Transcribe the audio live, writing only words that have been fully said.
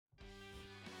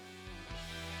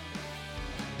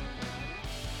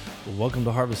Welcome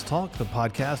to Harvest Talk, the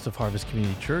podcast of Harvest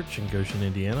Community Church in Goshen,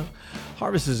 Indiana.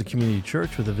 Harvest is a community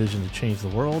church with a vision to change the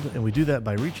world, and we do that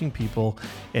by reaching people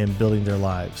and building their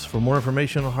lives. For more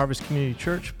information on Harvest Community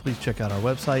Church, please check out our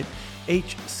website,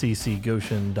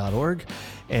 hccgoshen.org.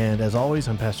 And as always,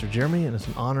 I'm Pastor Jeremy, and it's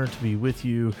an honor to be with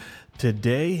you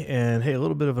today. And hey, a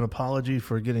little bit of an apology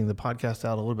for getting the podcast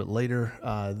out a little bit later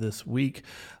this week.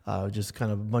 Just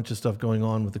kind of a bunch of stuff going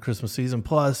on with the Christmas season.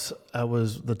 Plus, that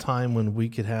was the time when we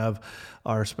could have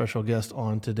our special guest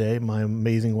on today, my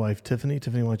amazing wife, Tiffany.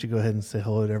 Tiffany, why don't you go ahead and say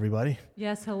hello to everybody?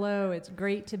 Yes, hello. It's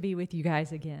great to be with you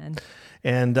guys again.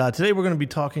 And today we're going to be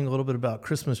talking a little bit about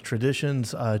Christmas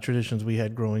traditions, traditions we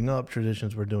had growing up,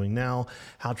 traditions we're doing now,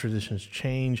 how traditions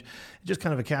change, just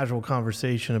kind of a casual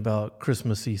conversation about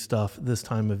Christmassy stuff this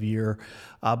time of year.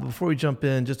 But before we jump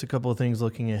in, just a couple of things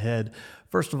looking ahead.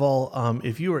 First of all,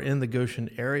 if you are in the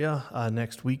Goshen area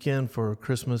next weekend for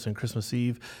Christmas and Christmas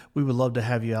Eve, we would love to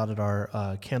have you out at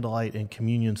our candlelight and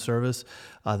communion service.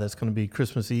 That's going to be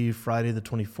Christmas Eve, Friday the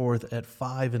 24th at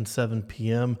 5 and 7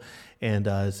 p.m. And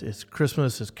it's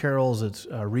Christmas, it's carols, it's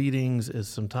readings, it's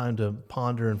some time to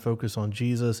ponder and focus on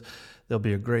Jesus. There'll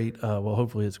be a great,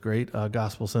 hopefully it's great,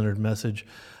 gospel-centered message.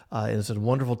 And it's a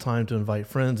wonderful time to invite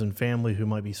friends and family who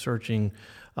might be searching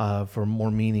for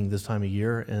more meaning this time of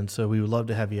year. And so we would love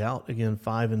to have you out, again,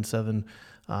 5 and 7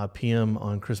 p.m.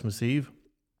 on Christmas Eve.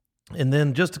 And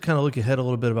then just to kind of look ahead a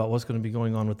little bit about what's going to be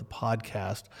going on with the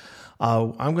podcast,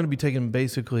 I'm going to be taking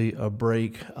basically a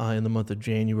break in the month of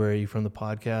January from the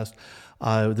podcast.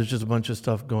 There's just a bunch of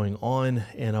stuff going on,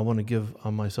 and I want to give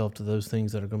myself to those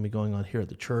things that are going to be going on here at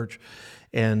the church,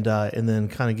 and then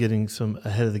kind of getting some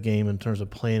ahead of the game in terms of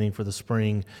planning for the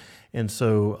spring. And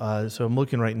so I'm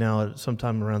looking right now at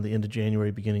sometime around the end of January,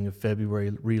 beginning of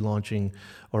February, relaunching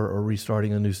or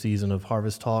restarting a new season of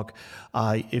Harvest Talk.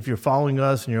 If you're following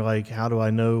us and you're like, how do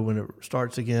I know when it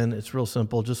starts again? It's real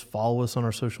simple. Just follow us on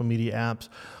our social media apps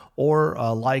or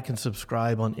like and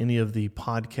subscribe on any of the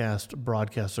podcast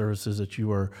broadcast services that you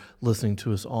are listening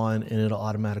to us on, and it'll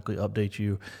automatically update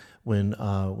you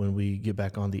when we get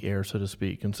back on the air, so to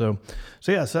speak. And so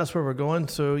yes, that's where we're going.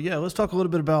 So yeah, let's talk a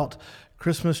little bit about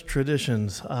Christmas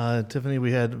traditions. Tiffany,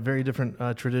 we had very different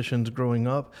traditions growing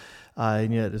up,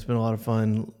 and yet it's been a lot of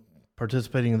fun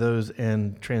participating in those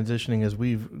and transitioning as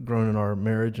we've grown in our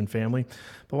marriage and family.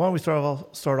 But why don't we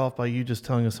start off by you just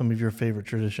telling us some of your favorite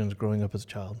traditions growing up as a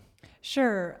child?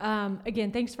 Sure.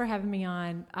 Again, thanks for having me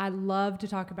on. I love to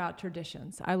talk about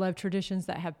traditions. I love traditions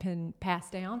that have been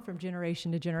passed down from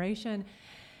generation to generation.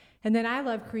 And then I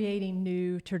love creating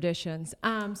new traditions.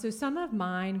 So some of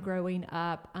mine growing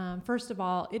up, first of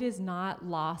all, it is not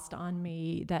lost on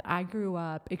me that I grew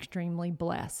up extremely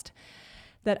blessed,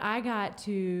 that I got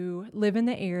to live in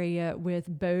the area with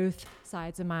both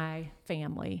sides of my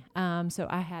family. So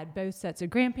I had both sets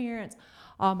of grandparents,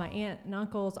 all my aunt and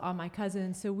uncles, all my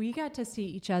cousins. So we got to see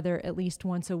each other at least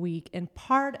once a week. And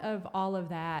part of all of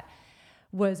that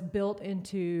was built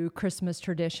into Christmas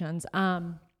traditions.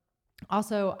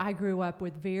 Also, I grew up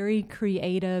with very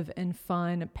creative and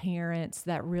fun parents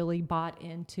that really bought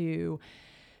into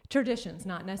traditions,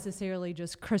 not necessarily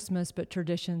just Christmas, but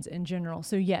traditions in general.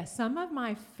 So yes, some of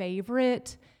my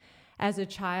favorite as a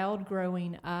child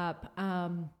growing up,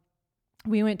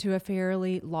 we went to a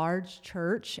fairly large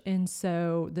church, and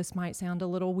so this might sound a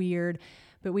little weird,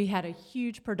 but we had a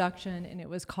huge production, and it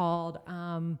was called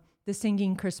The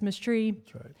Singing Christmas Tree.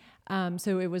 That's right.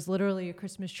 So it was literally a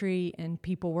Christmas tree, and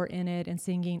people were in it and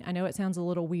singing. I know it sounds a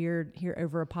little weird here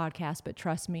over a podcast, but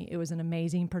trust me, it was an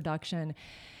amazing production.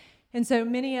 And so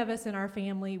many of us in our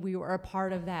family, we were a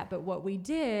part of that. But what we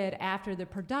did after the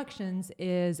productions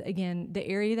is, again, the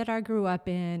area that I grew up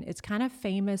in, it's kind of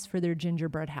famous for their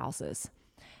gingerbread houses.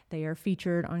 They are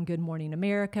featured on Good Morning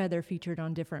America. They're featured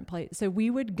on different places. So we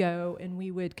would go and we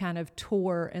would kind of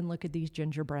tour and look at these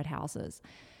gingerbread houses.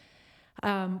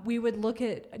 We would look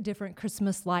at different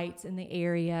Christmas lights in the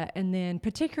area. And then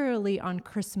particularly on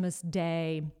Christmas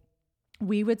Day,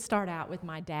 we would start out with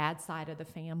my dad's side of the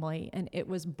family, and it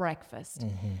was breakfast.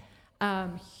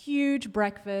 Mm-hmm. Huge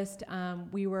breakfast.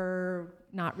 We were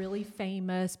not really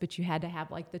famous, but you had to have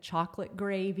like the chocolate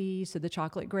gravy. So the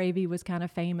chocolate gravy was kind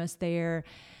of famous there.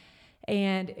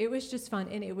 And it was just fun,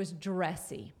 and it was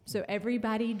dressy. So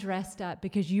everybody dressed up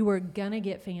because you were going to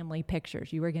get family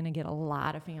pictures. You were going to get a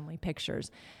lot of family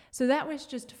pictures. So that was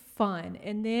just fun.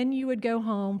 And then you would go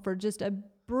home for just a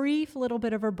brief little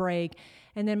bit of a break.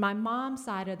 And then my mom's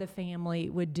side of the family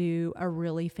would do a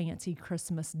really fancy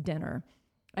Christmas dinner.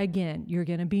 Again, you're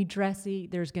going to be dressy.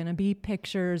 There's going to be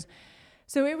pictures.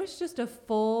 So it was just a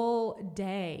full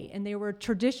day, and there were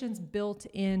traditions built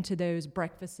into those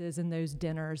breakfasts and those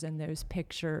dinners and those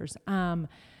pictures.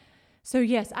 So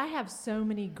yes, I have so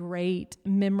many great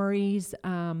memories,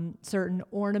 certain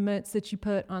ornaments that you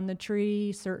put on the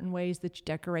tree, certain ways that you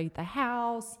decorate the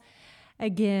house.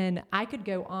 Again, I could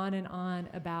go on and on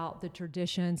about the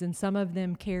traditions, and some of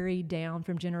them carried down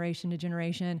from generation to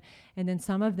generation, and then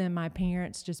some of them my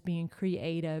parents just being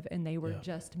creative, and they were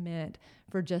just meant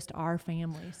for just our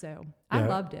family. So I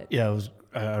loved it. Yeah, it was.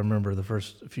 I remember the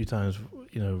first few times,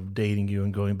 dating you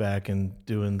and going back and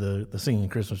doing the singing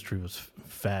Christmas tree was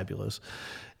fabulous,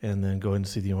 and then going to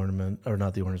see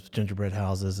the gingerbread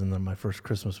houses, and then my first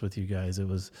Christmas with you guys. It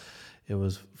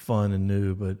was fun and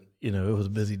new, but it was a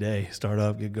busy day. Start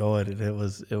up, get going, and it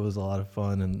was a lot of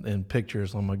fun, and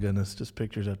pictures. Oh my goodness, just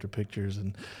pictures after pictures,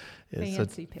 and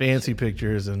fancy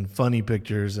pictures and funny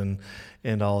pictures and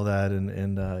all of that,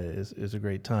 and it's a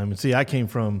great time. And see, I came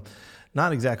from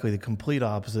not exactly the complete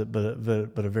opposite, but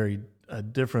a very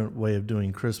different way of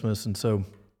doing Christmas, and so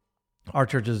our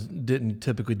churches didn't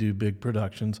typically do big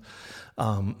productions.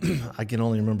 I can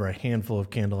only remember a handful of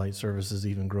candlelight services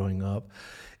even growing up.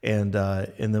 And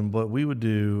then what we would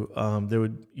do, there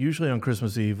would usually on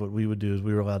Christmas Eve, what we would do is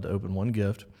we were allowed to open one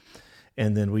gift,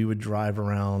 and then we would drive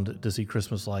around to see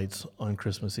Christmas lights on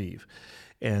Christmas Eve.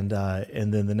 And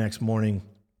then the next morning,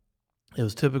 it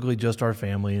was typically just our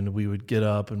family, and we would get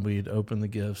up and we'd open the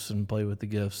gifts and play with the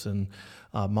gifts, and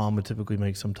Mom would typically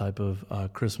make some type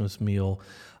of Christmas meal.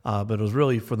 But it was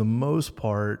really, for the most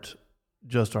part,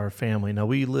 just our family. Now,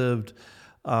 we lived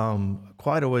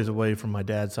quite a ways away from my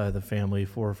dad's side of the family,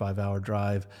 4 or 5 hour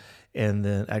drive, and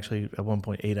then actually at one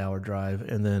point 8 hour drive.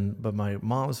 But my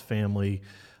mom's family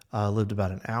lived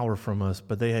about an hour from us,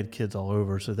 but they had kids all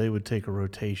over, so they would take a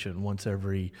rotation once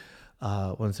every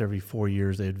 4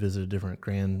 years. They'd visit a different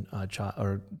child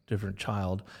or different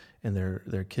child and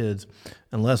their kids,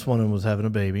 unless one of them was having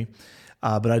a baby.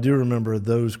 But I do remember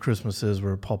those Christmases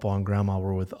where Papa and Grandma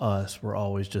were with us were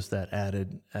always just that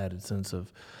added sense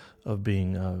of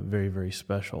being very, very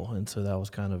special. And so that was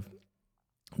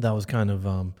kind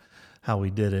of how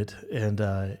we did it.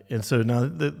 And so now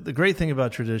the great thing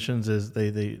about traditions is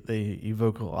they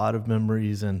evoke a lot of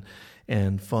memories and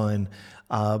fun,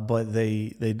 but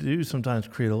they do sometimes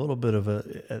create a little bit of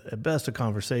at best a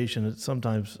conversation. It's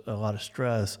sometimes a lot of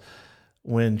stress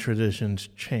when traditions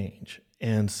change.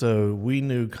 And so we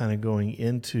knew kind of going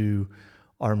into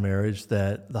our marriage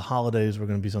that the holidays were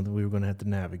going to be something we were going to have to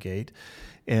navigate.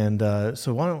 And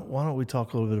so why don't we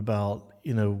talk a little bit about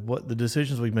what the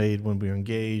decisions we made when we were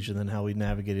engaged, and then how we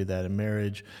navigated that in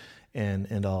marriage,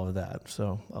 and all of that.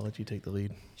 So I'll let you take the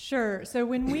lead. Sure. So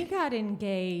when we got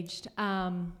engaged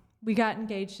in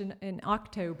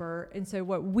October, and so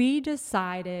what we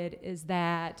decided is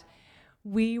that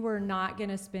we were not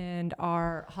going to spend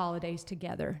our holidays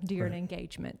together during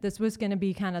engagement. This was going to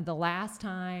be kind of the last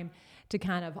time to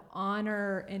kind of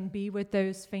honor and be with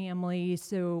those families,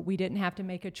 so we didn't have to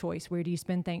make a choice. Where do you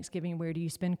spend Thanksgiving? Where do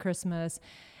you spend Christmas?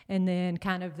 And then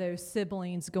kind of those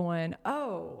siblings going,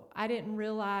 oh, I didn't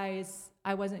realize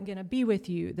I wasn't going to be with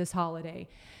you this holiday.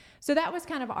 So that was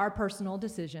kind of our personal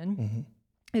decision,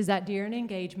 is that during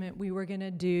engagement, we were going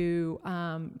to do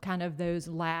kind of those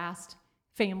last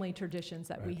family traditions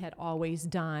that we had always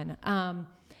done.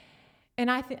 And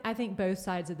I think both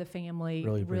sides of the family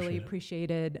really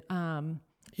appreciated.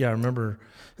 Yeah, I remember,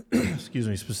 excuse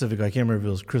me, specifically, I can't remember if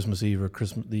it was Christmas Eve or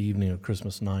the evening of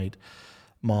Christmas night,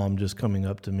 Mom just coming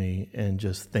up to me and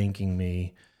just thanking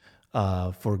me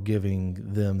for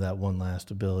giving them that one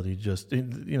last ability, just,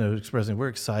 expressing, we're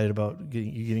excited about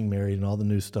you getting married and all the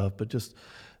new stuff, but just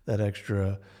that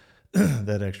extra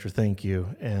thank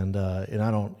you. And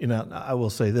I don't, I will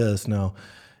say this now,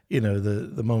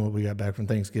 the moment we got back from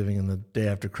Thanksgiving and the day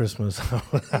after Christmas, I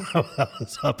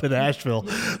was up in Asheville.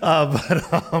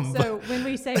 So when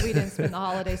we say we didn't spend the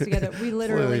holidays together, we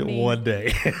literally mean one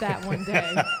day. That one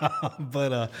day.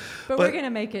 But we're going to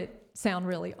make it sound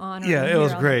really honoring. Yeah, it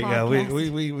was great. Yeah,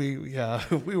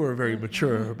 we were a very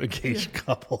mature engaged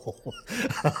couple.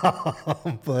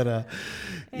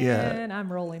 And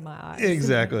I'm rolling my eyes.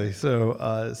 Exactly.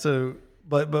 So,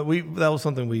 but that was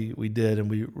something we did, and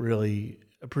we really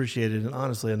appreciated. And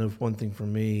honestly, I know one thing for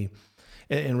me,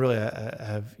 and really I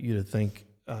have you to thank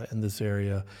in this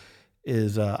area,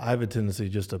 is I have a tendency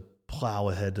just to plow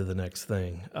ahead to the next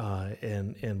thing.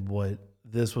 And what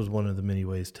this was one of the many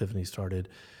ways Tiffany started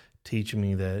teaching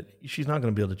me that she's not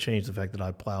going to be able to change the fact that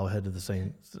I plow ahead to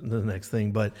the next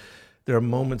thing. But there are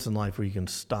moments in life where you can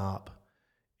stop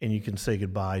and you can say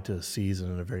goodbye to a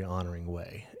season in a very honoring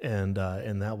way. And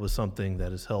that was something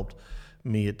that has helped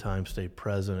me at times stay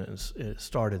present. And it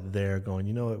started there, going,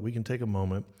 you know what, we can take a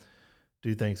moment,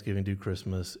 do Thanksgiving, do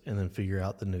Christmas, and then figure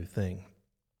out the new thing.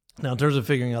 Now, in terms of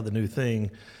figuring out the new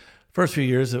thing, First few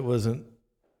years, it wasn't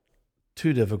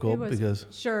too difficult because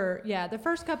sure, yeah, the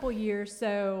first couple years,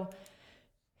 so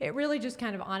it really just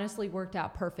kind of honestly worked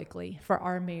out perfectly for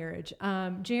our marriage.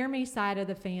 Jeremy's side of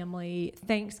the family,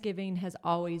 Thanksgiving has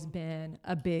always been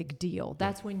a big deal.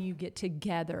 That's when you get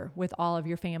together with all of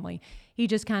your family. He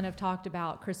just kind of talked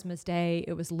about Christmas Day.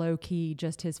 It was low key,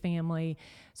 just his family.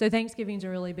 So Thanksgiving's a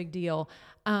really big deal.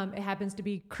 It happens to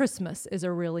be Christmas is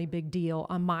a really big deal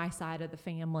on my side of the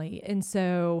family. And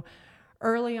so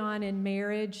early on in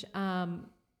marriage,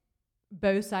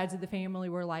 both sides of the family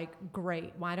were like,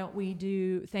 great, why don't we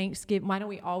do Thanksgiving? Why don't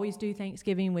we always do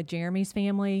Thanksgiving with Jeremy's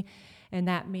family? And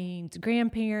that means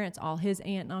grandparents, all his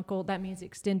aunt and uncle. That means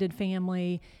extended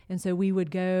family. And so we would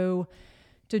go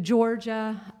to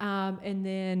Georgia, and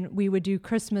then we would do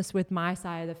Christmas with my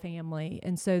side of the family.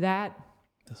 And so that's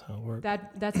how it worked.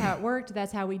 That's how it worked.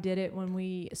 That's how we did it when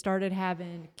we started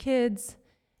having kids.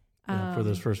 For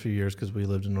those first few years, because we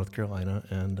lived in North Carolina,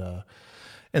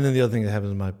 and then the other thing that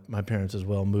happened is my parents as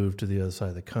well moved to the other side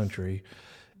of the country.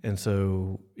 And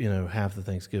so, half the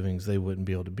Thanksgivings, they wouldn't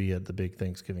be able to be at the big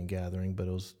Thanksgiving gathering, but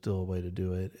it was still a way to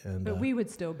do it. But we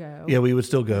would still go. Yeah, we would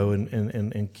still go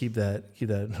and keep that,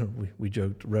 we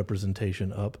joked,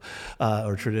 representation up,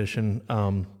 or tradition.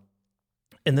 And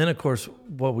then, of course,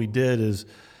 what we did is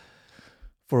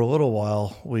for a little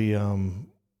while, we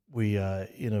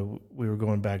were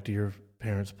going back to your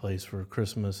parents' place for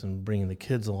Christmas and bringing the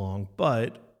kids along.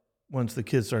 But once the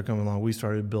kids started coming along, we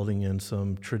started building in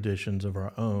some traditions of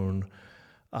our own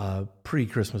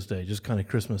pre-Christmas Day, just kind of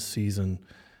Christmas season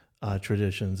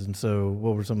traditions. And so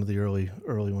what were some of the early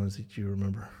ones that you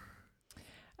remember?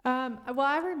 Well,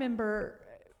 I remember,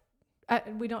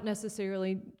 we don't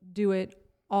necessarily do it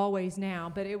always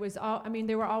now, but it was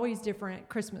there were always different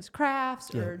Christmas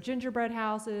crafts or gingerbread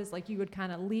houses. Like you would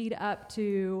kind of lead up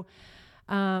to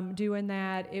doing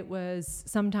that. It was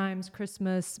sometimes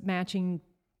Christmas matching,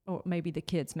 or maybe the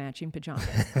kids matching pajamas.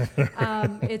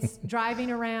 It's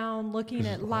driving around, looking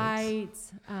at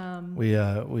lights. We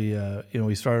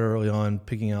started early on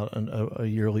picking out a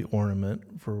yearly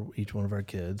ornament for each one of our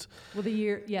kids. Well, the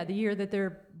year that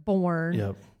they're born.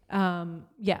 Yep.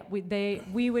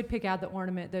 We would pick out the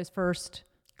ornament those first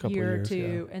year or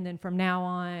two, and then from now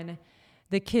on,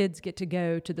 the kids get to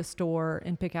go to the store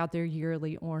and pick out their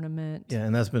yearly ornament. Yeah,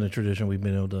 and that's been a tradition we've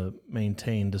been able to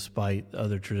maintain despite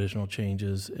other traditional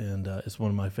changes, and it's one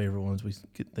of my favorite ones.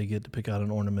 They get to pick out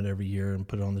an ornament every year and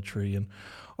put it on the tree, and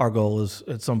our goal is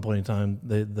at some point in time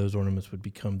those ornaments would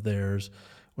become theirs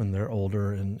when they're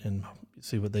older, and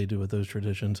see what they do with those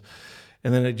traditions.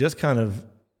 And then it just kind of,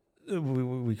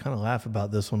 we kind of laugh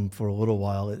about this one for a little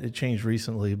while. It changed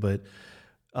recently, but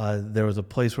there was a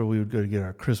place where we would go to get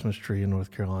our Christmas tree in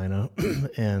North Carolina,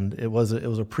 and it was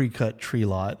a pre-cut tree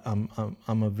lot.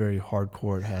 I'm a very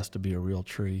hardcore, it has to be a real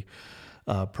tree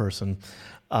person.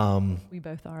 We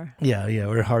both are. Yeah,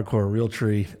 we're a hardcore real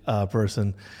tree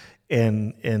person,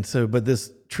 and so, but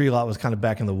this tree lot was kind of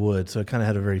back in the woods, so it kind of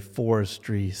had a very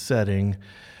forestry setting.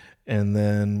 And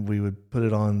then we would put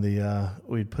it on the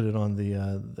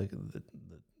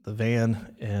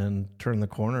van and turn the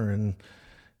corner, and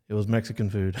it was Mexican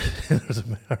food. It was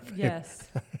our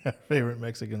favorite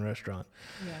Mexican restaurant.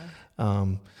 Yeah.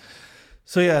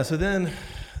 So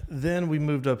then we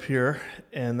moved up here,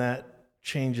 and that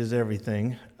changes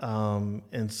everything.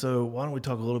 And so why don't we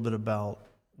talk a little bit about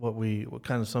what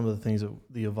kind of some of the things that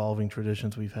the evolving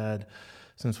traditions we've had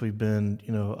since we've been,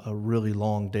 a really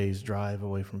long day's drive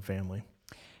away from family.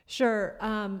 Sure.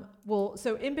 Well,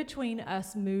 so in between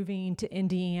us moving to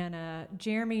Indiana,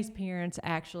 Jeremy's parents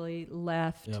actually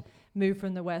moved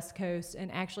from the West Coast,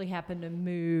 and actually happened to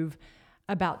move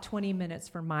about 20 minutes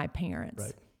from my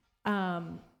parents. Right.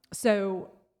 So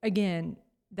again,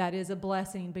 that is a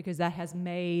blessing, because that has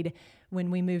made, when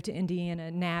we moved to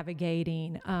Indiana,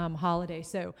 navigating holidays.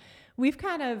 So we've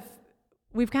kind of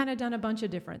done a bunch of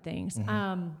different things.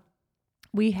 Mm-hmm.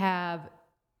 We have,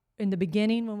 in the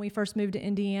beginning, when we first moved to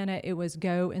Indiana, it was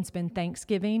go and spend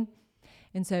Thanksgiving.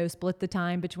 And so split the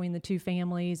time between the two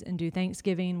families and do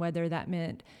Thanksgiving, whether that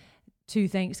meant two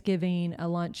Thanksgiving, a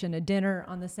lunch and a dinner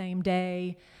on the same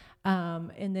day.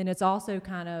 And then it's also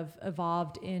kind of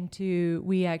evolved into,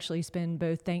 we actually spend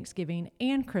both Thanksgiving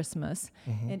and Christmas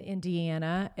in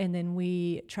Indiana, and then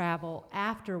we travel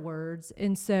afterwards.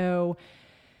 And so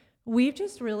we've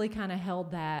just really kind of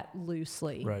held that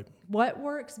loosely. Right. What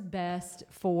works best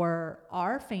for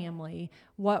our family?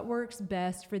 What works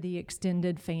best for the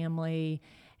extended family?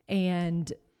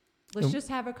 And let's just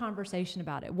have a conversation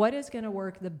about it. What is going to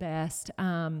work the best?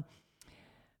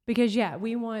 Because,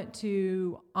 we want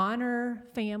to honor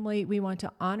family. We want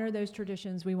to honor those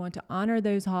traditions. We want to honor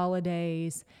those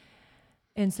holidays.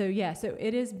 And so, so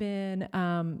it has been,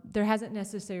 there hasn't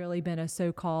necessarily been a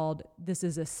so-called, this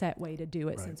is a set way to do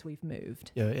it since we've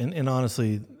moved. Yeah, and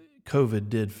honestly, COVID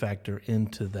did factor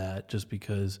into that just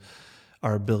because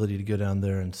our ability to go down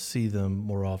there and see them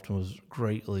more often was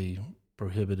greatly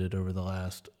prohibited over the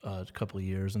last couple of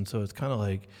years. And so it's kind of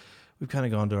like we've kind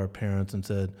of gone to our parents and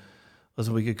said,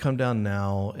 listen, we could come down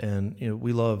now and,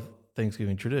 we love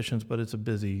Thanksgiving traditions, but it's a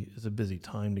busy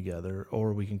time together,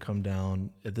 or we can come down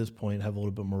at this point, have a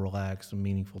little bit more relaxed and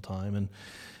meaningful time.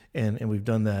 And we've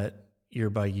done that year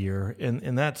by year.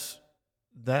 And that's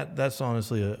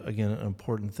honestly, again, an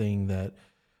important thing that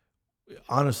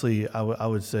honestly, I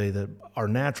would say that our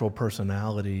natural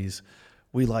personalities,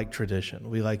 we like tradition.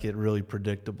 We like it really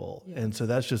predictable. Yeah. And so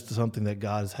that's just something that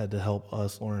God's had to help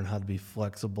us learn how to be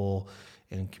flexible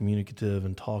and communicative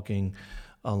and talking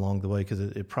along the way, because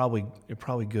it probably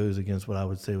goes against what I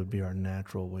would say would be our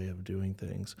natural way of doing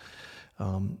things.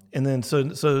 And then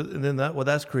what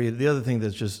that's created. The other thing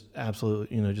that's just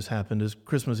absolutely just happened is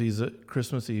Christmas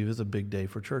Eve is a big day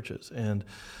for churches, and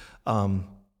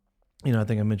I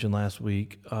think I mentioned last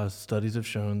week, studies have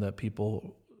shown that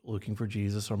people looking for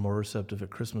Jesus are more receptive at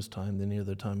Christmas time than any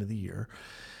other time of the year.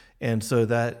 And so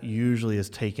that usually has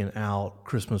taken out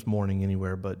Christmas morning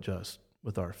anywhere but just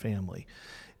with our family.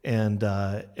 And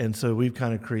so we've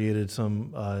kind of created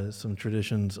some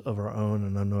traditions of our own,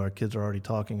 and I know our kids are already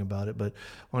talking about it, but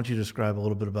why don't you describe a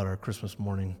little bit about our Christmas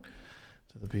morning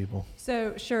to the people?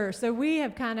 So sure. So we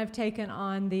have kind of taken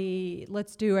on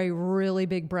let's do a really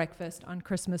big breakfast on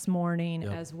Christmas morning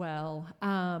as well.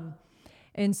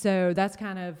 And so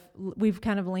we've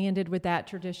kind of landed with that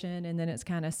tradition, and then it's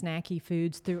kind of snacky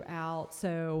foods throughout.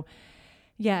 So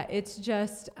yeah, it's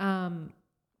just,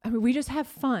 we just have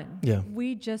fun. Yeah.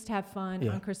 We just have fun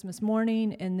on Christmas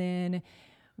morning, and then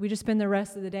we just spend the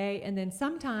rest of the day. And then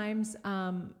sometimes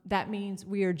that means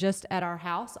we are just at our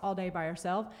house all day by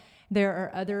ourselves. There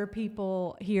are other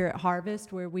people here at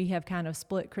Harvest where we have kind of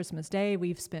split Christmas Day.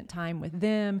 We've spent time with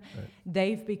them. Right.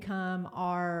 They've become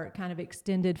our kind of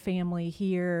extended family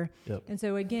here. Yep. And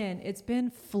so again, it's been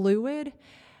fluid,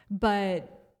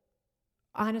 but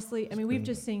honestly, we've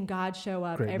just seen God show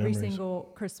up every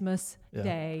single Christmas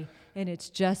day, and it's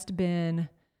just been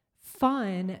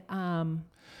fun.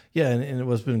 And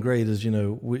what's been great is,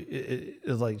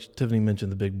 it's like Tiffany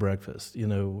mentioned, the big breakfast,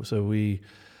 so we,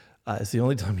 it's the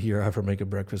only time of year I ever make a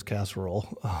breakfast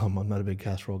casserole. I'm not a big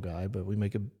casserole guy, but we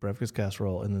make a breakfast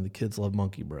casserole, and then the kids love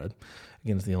monkey bread.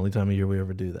 Again, it's the only time of year we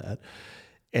ever do that.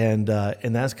 And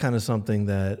that's kind of something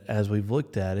that, as we've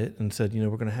looked at it and said, we're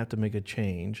going to have to make a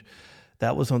change,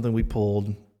 that was something we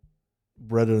pulled,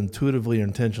 whether intuitively or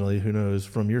intentionally, who knows,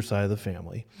 from your side of the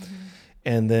family. Mm-hmm.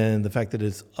 And then the fact that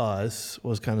it's us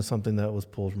was kind of something that was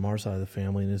pulled from our side of the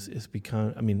family. And it's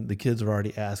become, the kids are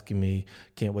already asking me,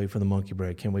 can't wait for the monkey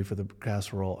bread, can't wait for the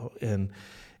casserole. And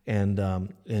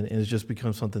it's just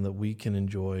become something that we can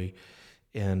enjoy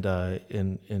and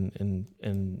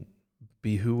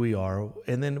be who we are.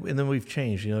 And then we've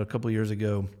changed. A couple of years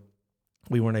ago,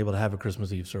 we weren't able to have a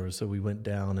Christmas Eve service, so we went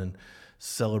down and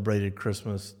celebrated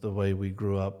Christmas the way we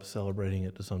grew up celebrating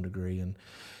it to some degree.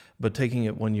 But taking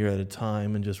it one year at a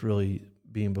time and just really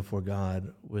being before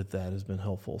God with that has been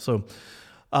helpful. So,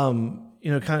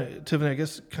 Tiffany, I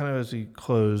guess kind of as we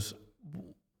close,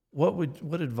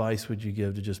 what advice would you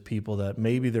give to just people that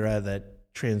maybe they're at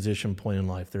that transition point in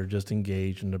life? They're just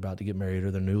engaged and they're about to get married,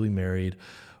 or they're newly married,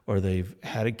 or they've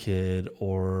had a kid,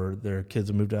 or their kids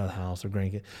have moved out of the house, or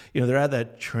grandkids. They're at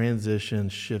that transition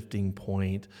shifting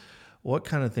point. What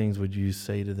kind of things would you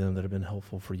say to them that have been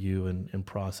helpful for you in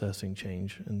processing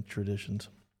change and traditions?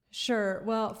 Sure.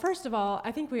 Well, first of all,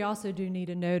 I think we also do need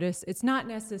to notice it's not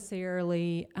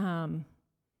necessarily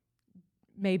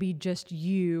maybe just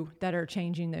you that are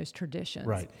changing those traditions.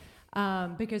 Right.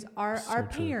 Because our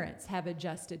parents have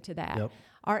adjusted to that. Yep.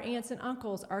 Our aunts and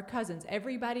uncles, our cousins,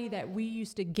 everybody that we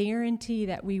used to guarantee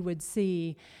that we would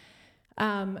see.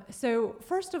 So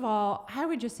first of all, I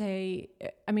would just say,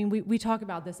 we talk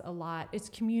about this a lot. It's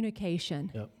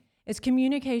communication. Yep. It's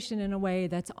communication in a way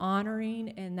that's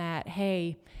honoring, and that,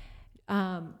 hey,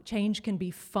 change can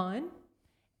be fun,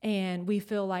 and we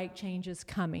feel like change is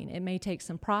coming. It may take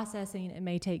some processing. It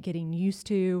may take getting used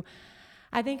to.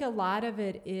 I think a lot of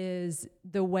it is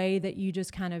the way that you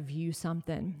just kind of view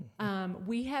something.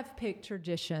 We have picked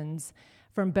traditions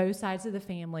from both sides of the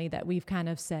family that we've kind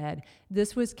of said,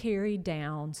 this was carried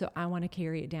down, so I want to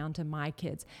carry it down to my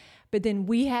kids. But then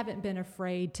we haven't been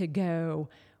afraid to go,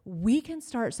 we can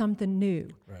start something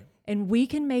new. Right. And we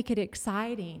can make it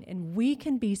exciting, and we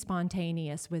can be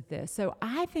spontaneous with this. So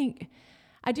I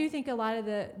do think a lot of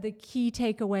the key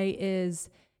takeaway is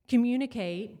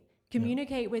communicate,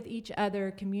 Communicate with each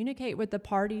other, communicate with the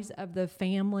parties of the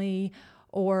family,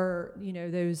 or,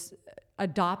 those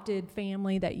adopted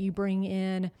family that you bring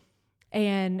in,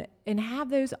 and have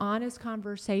those honest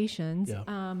conversations.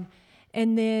 Yeah.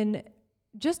 And then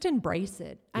just embrace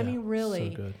it. I mean,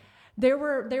 really, so good. there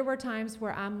were times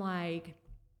where I'm like,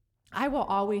 I will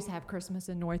always have Christmas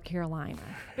in North Carolina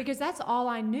because that's all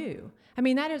I knew. I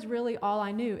mean, that is really all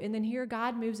I knew. And then here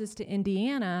God moves us to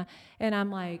Indiana, and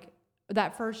I'm like,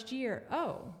 that first year,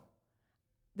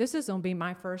 this is going to be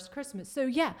my first Christmas. So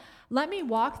yeah, let me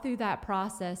walk through that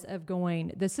process of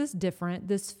going, this is different.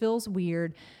 This feels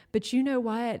weird, but you know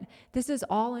what? This is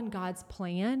all in God's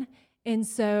plan. And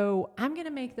so I'm going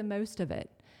to make the most of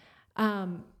it.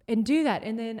 And do that.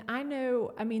 And then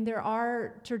there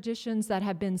are traditions that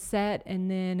have been set, and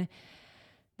then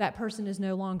that person is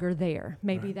no longer there.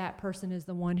 Maybe Right. that person is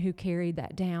the one who carried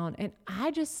that down. And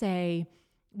I just say,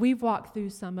 we've walked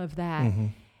through some of that. Mm-hmm.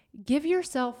 Give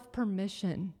yourself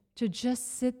permission to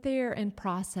just sit there and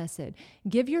process it.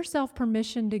 Give yourself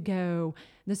permission to go,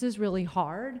 this is really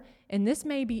hard, and this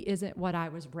maybe isn't what I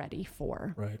was ready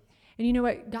for. Right. And you know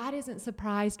what? God isn't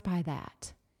surprised by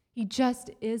that. He just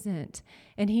isn't.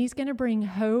 And he's going to bring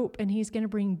hope, and he's going to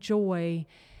bring joy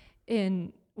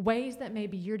in ways that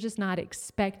maybe you're just not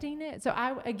expecting it. So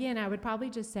I would probably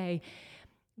just say,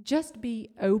 just be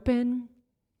open.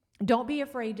 Don't be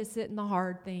afraid to sit in the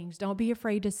hard things. Don't be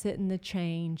afraid to sit in the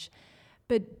change,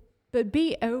 but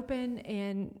be open.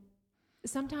 And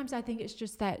sometimes I think it's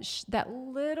just that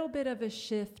little bit of a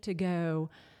shift to go,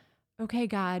 okay,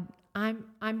 God,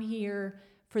 I'm here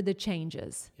for the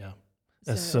changes. Yeah.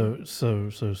 That's so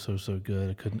good.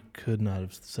 I could not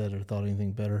have said or thought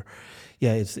anything better.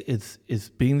 Yeah, it's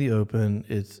being the open.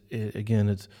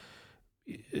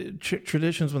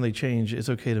 Traditions when they change, it's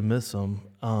okay to miss them.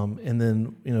 And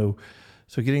then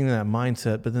so getting that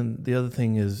mindset. But then the other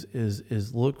thing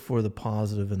is look for the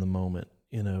positive in the moment.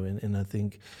 And I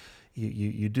think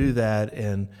you do that,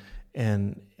 and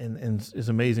it's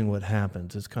amazing what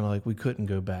happens. It's kind of like we couldn't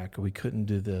go back, or we couldn't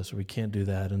do this, or we can't do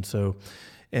that, and so.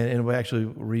 And we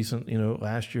actually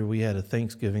last year we had a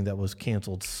Thanksgiving that was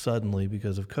canceled suddenly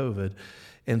because of COVID.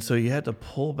 And so you had to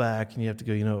pull back, and you have to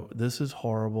go, this is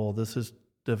horrible, this is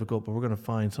difficult, but we're going to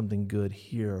find something good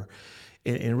here.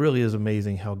 And it really is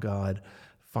amazing how God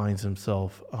finds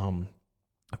himself,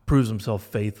 proves himself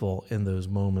faithful in those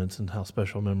moments, and how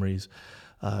special memories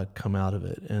come out of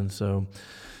it. And so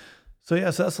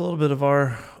yes, that's a little bit of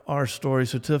our story.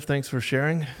 So Tiff, thanks for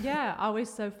sharing. Yeah, always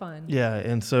so fun. Yeah,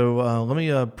 and so let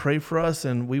me pray for us,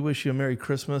 and we wish you a Merry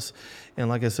Christmas. And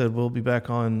like I said, we'll be back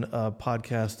on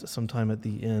podcast sometime at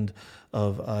the end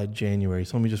of January.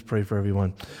 So let me just pray for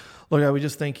everyone. Lord God, we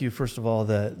just thank you, first of all,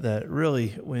 that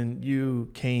really when you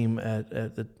came at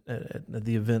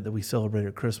the event that we celebrated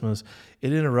at Christmas,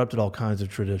 it interrupted all kinds of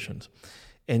traditions.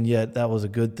 And yet that was a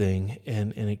good thing,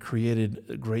 and it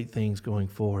created great things going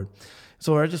forward.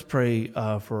 So Lord, I just pray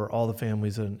for all the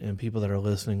families and people that are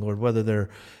listening, Lord, whether they're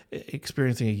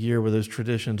experiencing a year where those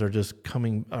traditions are just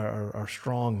are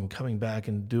strong and coming back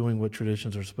and doing what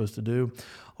traditions are supposed to do,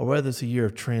 or whether it's a year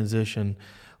of transition,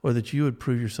 or that you would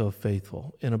prove yourself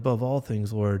faithful. And above all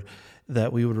things, Lord,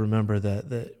 that we would remember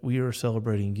that we are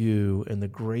celebrating you and the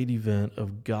great event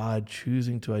of God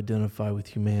choosing to identify with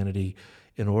humanity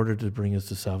in order to bring us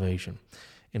to salvation.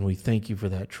 And we thank you for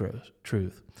that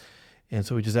truth. And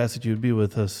so we just ask that you would be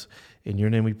with us. In your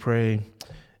name we pray.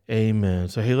 Amen.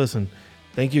 So, hey, listen,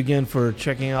 thank you again for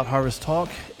checking out Harvest Talk.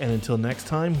 And until next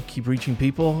time, keep reaching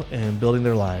people and building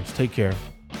their lives. Take care.